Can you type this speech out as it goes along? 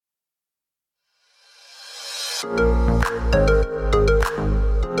Hi,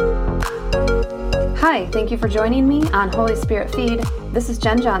 thank you for joining me on Holy Spirit Feed. This is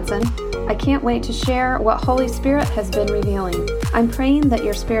Jen Johnson. I can't wait to share what Holy Spirit has been revealing. I'm praying that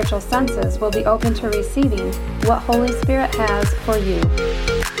your spiritual senses will be open to receiving what Holy Spirit has for you.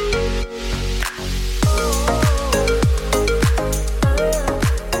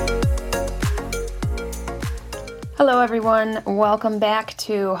 Hello everyone, welcome back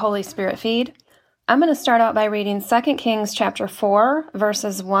to Holy Spirit Feed. I'm going to start out by reading 2 Kings chapter 4,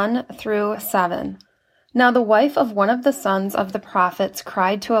 verses 1 through 7. Now the wife of one of the sons of the prophets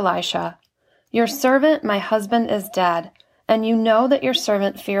cried to Elisha, "Your servant, my husband, is dead, and you know that your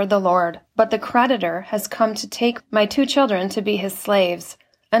servant feared the Lord, but the creditor has come to take my 2 children to be his slaves."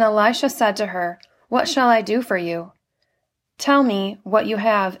 And Elisha said to her, "What shall I do for you? Tell me what you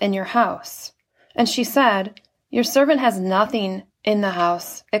have in your house." And she said, "Your servant has nothing in the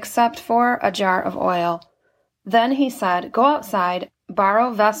house except for a jar of oil." Then he said, "Go outside, borrow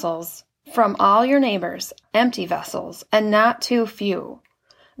vessels from all your neighbors, empty vessels, and not too few.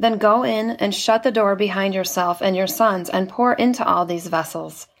 Then go in and shut the door behind yourself and your sons and pour into all these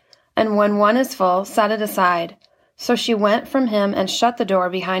vessels. And when one is full, set it aside." So she went from him and shut the door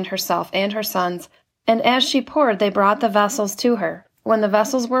behind herself and her sons. And as she poured, they brought the vessels to her. When the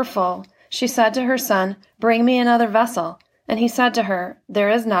vessels were full, she said to her son, "Bring me another vessel." And he said to her, "There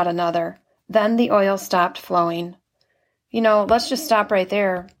is not another." Then the oil stopped flowing. Let's just stop right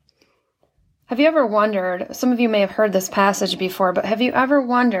there. Have you ever wondered, some of you may have heard this passage before, but have you ever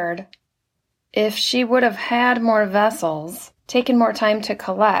wondered if she would have had more vessels, taken more time to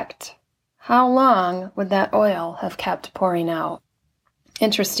collect, how long would that oil have kept pouring out?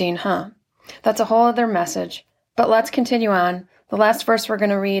 Interesting, huh? That's a whole other message. But let's continue on. The last verse we're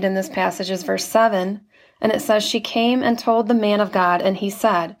going to read in this passage is verse 7, and it says, "She came and told the man of God, and he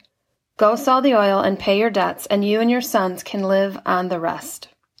said, 'Go sell the oil and pay your debts, and you and your sons can live on the rest.'"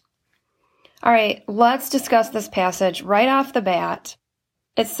 All right, let's discuss this passage right off the bat.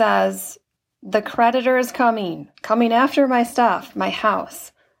 It says, "The creditor is coming after my stuff, my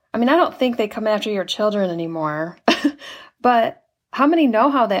house." I don't think they come after your children anymore, but how many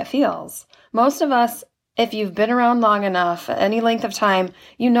know how that feels? Most of us, if you've been around long enough, any length of time,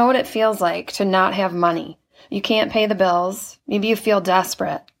 you know what it feels like to not have money. You can't pay the bills. Maybe you feel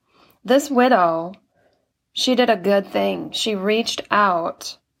desperate. This widow, she did a good thing. She reached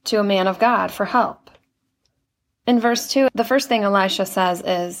out to a man of God for help. In verse 2, the first thing Elisha says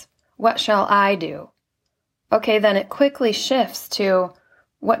is, "What shall I do?" Okay, then it quickly shifts to,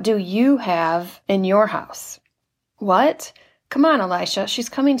 "What do you have in your house?" What? Come on, Elisha, she's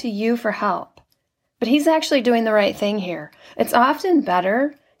coming to you for help. But he's actually doing the right thing here. It's often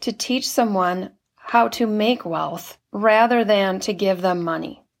better to teach someone how to make wealth rather than to give them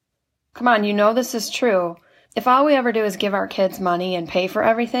money. Come on, this is true. If all we ever do is give our kids money and pay for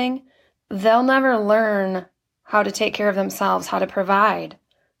everything, they'll never learn how to take care of themselves, how to provide.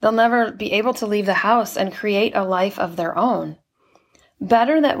 They'll never be able to leave the house and create a life of their own.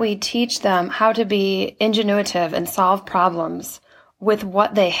 Better that we teach them how to be ingenuitive and solve problems with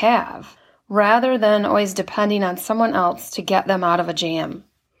what they have, rather than always depending on someone else to get them out of a jam.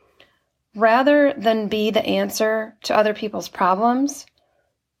 Rather than be the answer to other people's problems,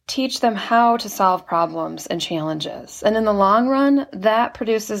 teach them how to solve problems and challenges. And in the long run, that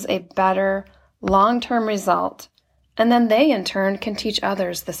produces a better long-term result. And then they, in turn, can teach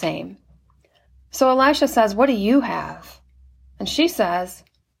others the same. So Elisha says, "What do you have?" And she says,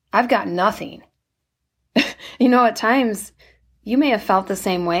 "I've got nothing." At times, you may have felt the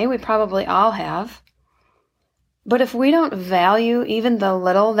same way. We probably all have. But if we don't value even the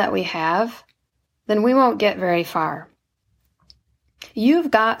little that we have, then we won't get very far. You've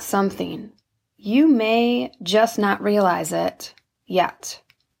got something. You may just not realize it yet.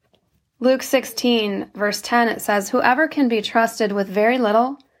 Luke 16, verse 10, it says, "Whoever can be trusted with very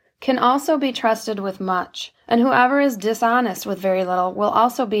little can also be trusted with much, and whoever is dishonest with very little will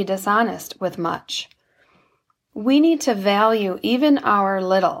also be dishonest with much." We need to value even our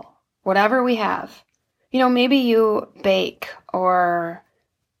little, whatever we have. Maybe you bake or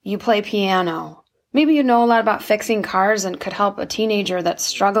you play piano. Maybe you know a lot about fixing cars and could help a teenager that's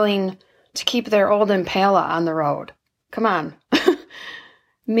struggling to keep their old Impala on the road. Come on.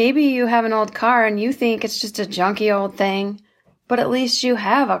 Maybe you have an old car and you think it's just a junky old thing, but at least you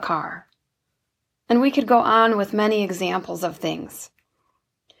have a car. And we could go on with many examples of things.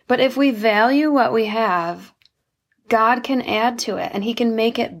 But if we value what we have, God can add to it and he can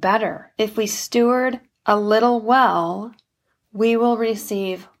make it better. If we steward a little well, we will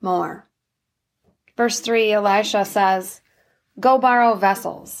receive more. Verse 3, Elisha says, "Go borrow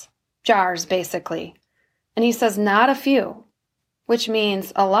vessels," jars basically, And he says, not a few, which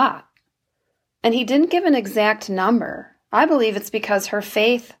means a lot. And he didn't give an exact number. I believe it's because her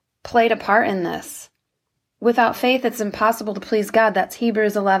faith played a part in this. Without faith, it's impossible to please God. That's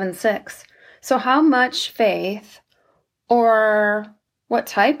Hebrews 11:6. So how much faith, or what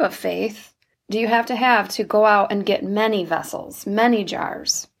type of faith, do you have to go out and get many vessels, many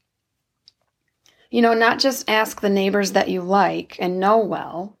jars? Not just ask the neighbors that you like and know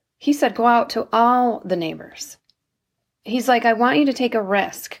well. He said, go out to all the neighbors. He's like, I want you to take a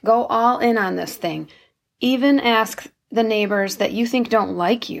risk. Go all in on this thing. Even ask the neighbors that you think don't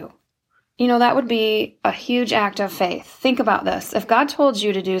like you. That would be a huge act of faith. Think about this. If God told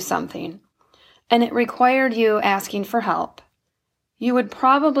you to do something and it required you asking for help, you would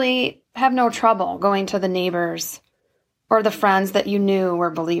probably have no trouble going to the neighbors or the friends that you knew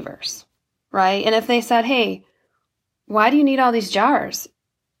were believers, right? And if they said, hey, why do you need all these jars?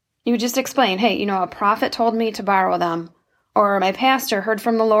 You would just explain, hey, a prophet told me to borrow them, or my pastor heard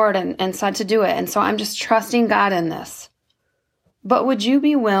from the Lord and said to do it, and so I'm just trusting God in this. But would you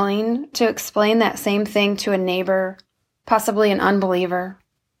be willing to explain that same thing to a neighbor, possibly an unbeliever,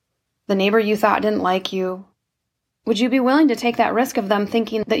 the neighbor you thought didn't like you? Would you be willing to take that risk of them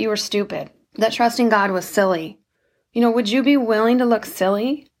thinking that you were stupid, that trusting God was silly? Would you be willing to look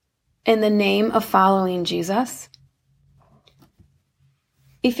silly in the name of following Jesus?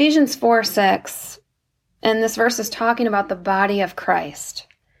 Ephesians 4:6, and this verse is talking about the body of Christ.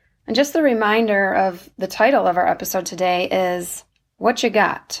 And just the reminder of the title of our episode today is Whatcha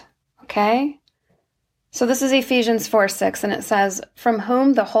Got, okay? So this is Ephesians 4:6, and it says, from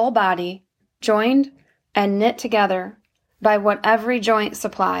whom the whole body, joined and knit together by what every joint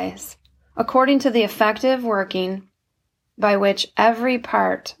supplies, according to the effective working by which every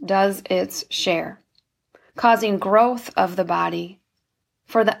part does its share, causing growth of the body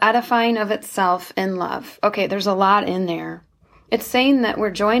for the edifying of itself in love. Okay, there's a lot in there. It's saying that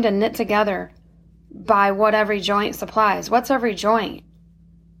we're joined and knit together by what every joint supplies. What's every joint?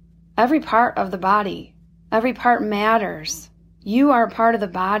 Every part of the body. Every part matters. You are a part of the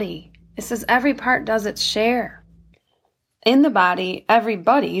body. It says every part does its share. In the body,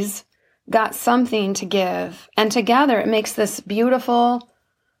 everybody's got something to give. And together it makes this beautiful,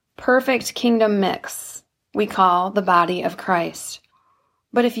 perfect kingdom mix we call the body of Christ.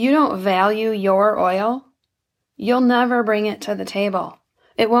 But if you don't value your oil, you'll never bring it to the table.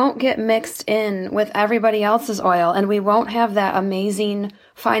 It won't get mixed in with everybody else's oil, and we won't have that amazing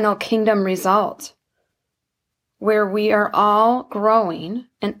final kingdom result where we are all growing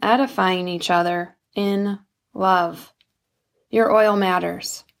and edifying each other in love. Your oil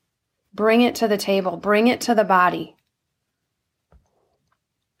matters. Bring it to the table. Bring it to the body.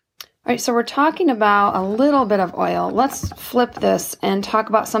 All right, so we're talking about a little bit of oil. Let's flip this and talk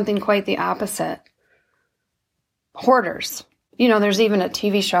about something quite the opposite. Hoarders. There's even a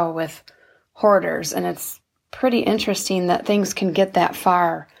TV show with hoarders, and it's pretty interesting that things can get that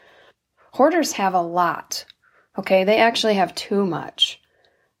far. Hoarders have a lot, okay? They actually have too much.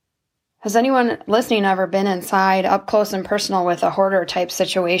 Has anyone listening ever been inside, up close and personal, with a hoarder type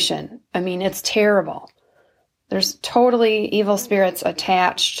situation? I mean, it's terrible. There's totally evil spirits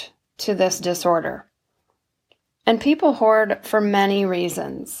attached to this disorder. And people hoard for many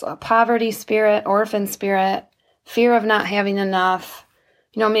reasons. A poverty spirit, orphan spirit, fear of not having enough.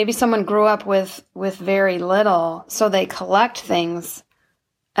 Maybe someone grew up with very little, so they collect things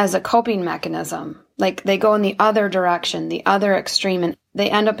as a coping mechanism. Like they go in the other direction, the other extreme, and they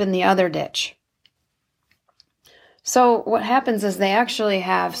end up in the other ditch. So what happens is they actually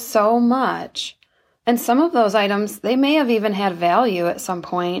have so much, and some of those items, they may have even had value at some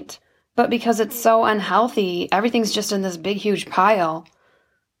point, but because it's so unhealthy, everything's just in this big, huge pile,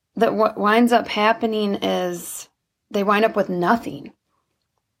 that what winds up happening is they wind up with nothing.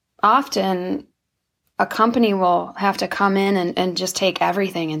 Often, a company will have to come in and just take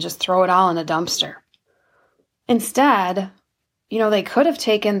everything and just throw it all in a dumpster. Instead, they could have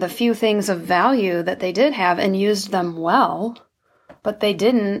taken the few things of value that they did have and used them well, but they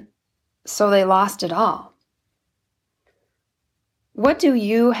didn't, so they lost it all. What do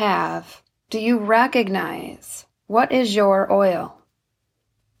you have? Do you recognize? What is your oil?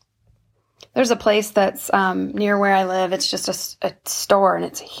 There's a place that's near where I live. It's just a store, and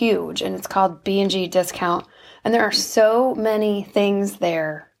it's huge, and it's called B&G Discount. And there are so many things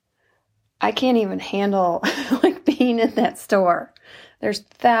there. I can't even handle being in that store. There's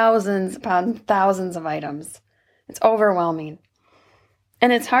thousands upon thousands of items. It's overwhelming.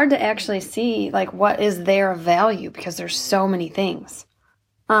 And it's hard to actually see what is their value because there's so many things.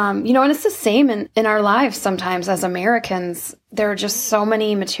 And it's the same in our lives sometimes as Americans. There are just so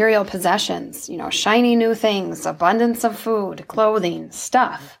many material possessions, shiny new things, abundance of food, clothing,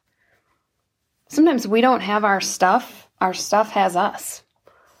 stuff. Sometimes we don't have our stuff has us.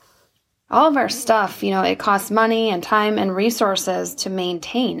 All of our stuff, it costs money and time and resources to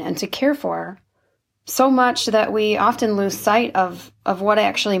maintain and to care for, so much that we often lose sight of what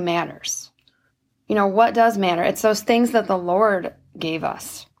actually matters. What does matter? It's those things that the Lord gave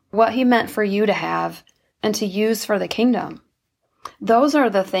us, what He meant for you to have and to use for the kingdom. Those are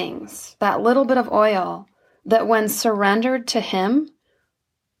the things, that little bit of oil, that when surrendered to Him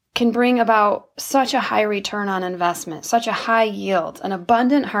can bring about such a high return on investment, such a high yield, an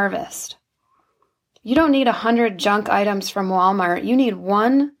abundant harvest. You don't need 100 junk items from Walmart. You need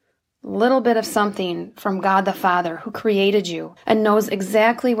one little bit of something from God the Father, who created you and knows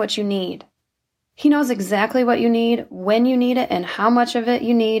exactly what you need. He knows exactly what you need, when you need it, and how much of it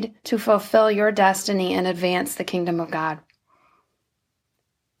you need to fulfill your destiny and advance the kingdom of God.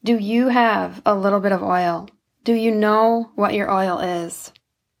 Do you have a little bit of oil? Do you know what your oil is?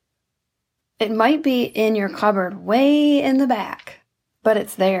 It might be in your cupboard way in the back, but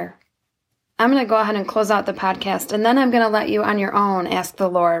it's there. I'm going to go ahead and close out the podcast, and then I'm going to let you on your own ask the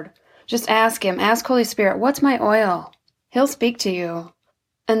Lord. Just ask Him, ask Holy Spirit, what's my oil? He'll speak to you.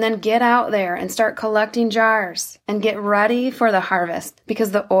 And then get out there and start collecting jars and get ready for the harvest,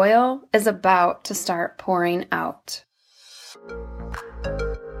 because the oil is about to start pouring out.